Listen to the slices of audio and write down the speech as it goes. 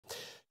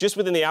Just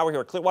within the hour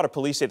here, Clearwater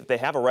police say that they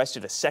have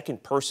arrested a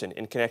second person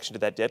in connection to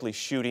that deadly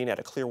shooting at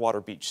a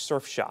Clearwater Beach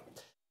surf shop.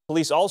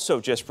 Police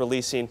also just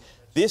releasing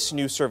this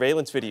new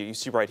surveillance video you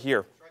see right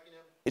here.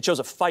 It shows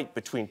a fight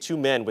between two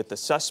men with the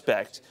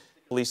suspect.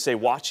 Police say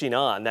watching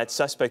on, that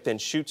suspect then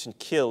shoots and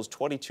kills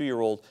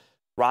 22-year-old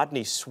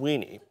Rodney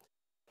Sweeney.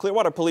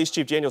 Clearwater Police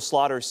Chief Daniel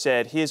Slaughter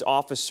said his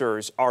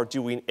officers are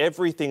doing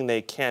everything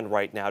they can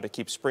right now to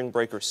keep spring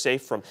breakers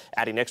safe, from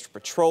adding extra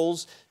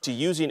patrols to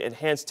using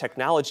enhanced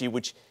technology,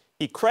 which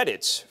he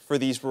credits for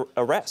these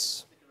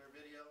arrests.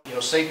 You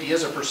know, safety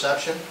is a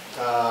perception,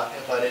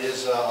 but it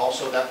is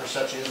also that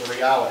perception is a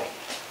reality.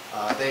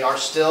 They are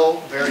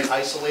still very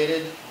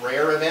isolated,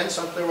 rare events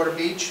on Clearwater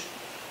Beach.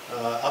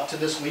 Up to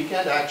this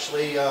weekend,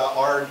 actually,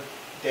 our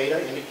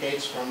data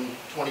indicates from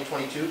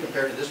 2022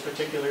 compared to this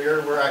particular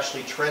year, we're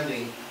actually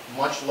trending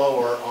much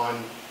lower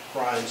on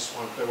crimes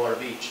on Clearwater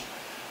Beach.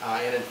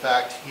 And in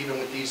fact, even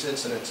with these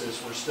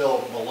incidences, we're still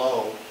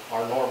below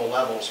our normal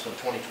levels from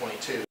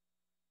 2022.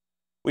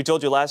 We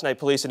told you last night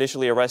police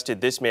initially arrested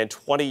this man,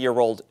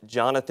 20-year-old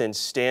Johnathan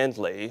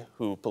Stanley,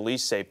 who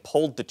police say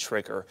pulled the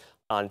trigger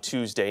on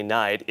Tuesday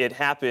night. It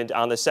happened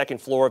on the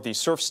second floor of the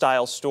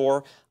surf-style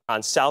store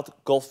on South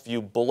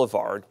Gulfview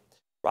Boulevard.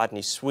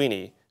 Rodney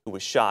Sweeney, who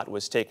was shot,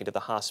 was taken to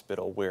the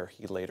hospital where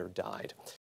he later died.